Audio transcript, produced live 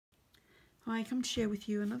I come to share with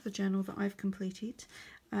you another journal that I've completed.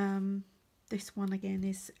 This one again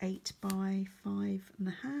is 8 by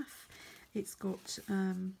 5.5. It's got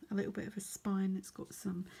a little bit of a spine. It's got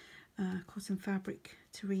some cotton fabric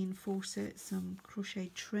to reinforce it, some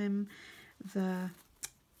crochet trim. The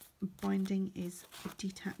binding is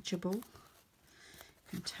detachable. You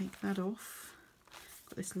can take that off.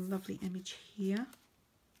 Got this lovely image here.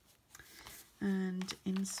 And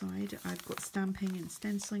inside I've got stamping and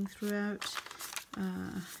stenciling throughout,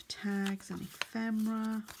 tags and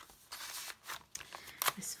ephemera.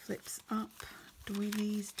 This flips up,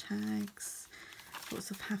 doilies, tags,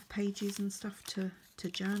 lots of half pages and stuff to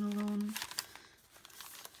journal on.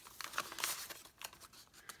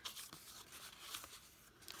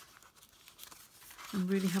 I'm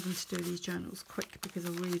really having to do these journals quick because I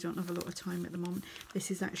really don't have a lot of time at the moment.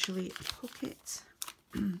 This is actually a pocket.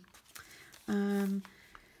 I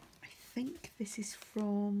think this is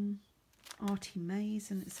from Artie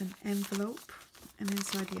Mays, and it's an envelope, and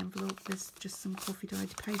inside the envelope there's just some coffee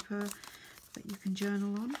dyed paper that you can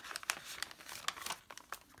journal on.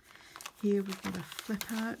 Here we've got a flip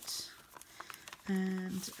out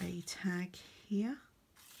and a tag here.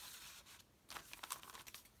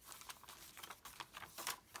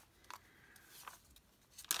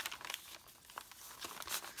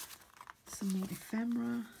 Some more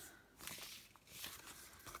ephemera.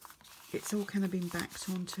 It's all kind of been backed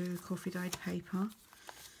onto coffee dyed paper.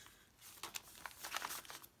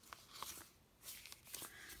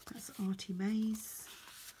 That's Artie Mays.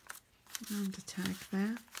 And a tag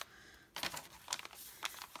there.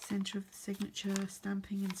 Centre of the signature,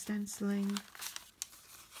 stamping and stenciling.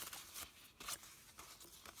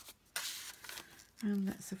 And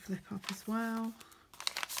that's a flip up as well.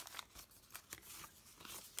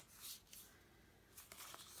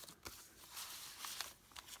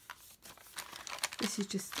 This is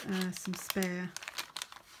just some spare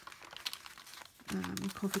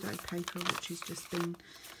coffee dyed paper, which has just been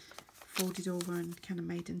folded over and kind of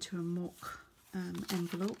made into a mock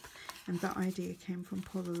envelope, and that idea came from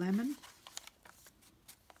Paula Lemon.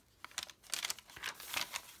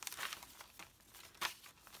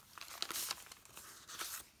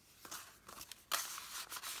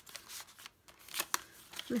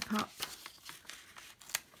 Flip up,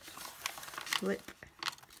 flip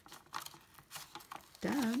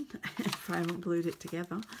down if I haven't glued it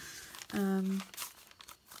together.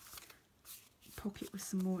 Pocket with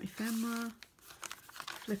some more ephemera,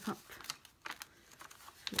 flip up,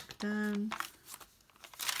 flip down,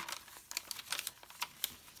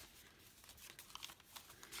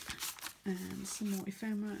 and some more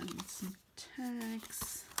ephemera and some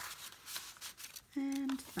tags,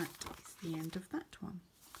 and that is the end of that one.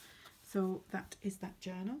 So that is that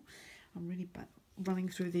journal. I'm really running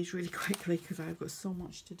through these really quickly because I've got so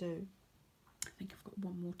much to do. I think I've got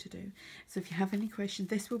one more to do. So if you have any questions,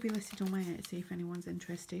 this will be listed on my Etsy if anyone's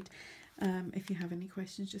interested. If you have any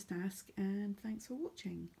questions, just ask, and thanks for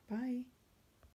watching. Bye.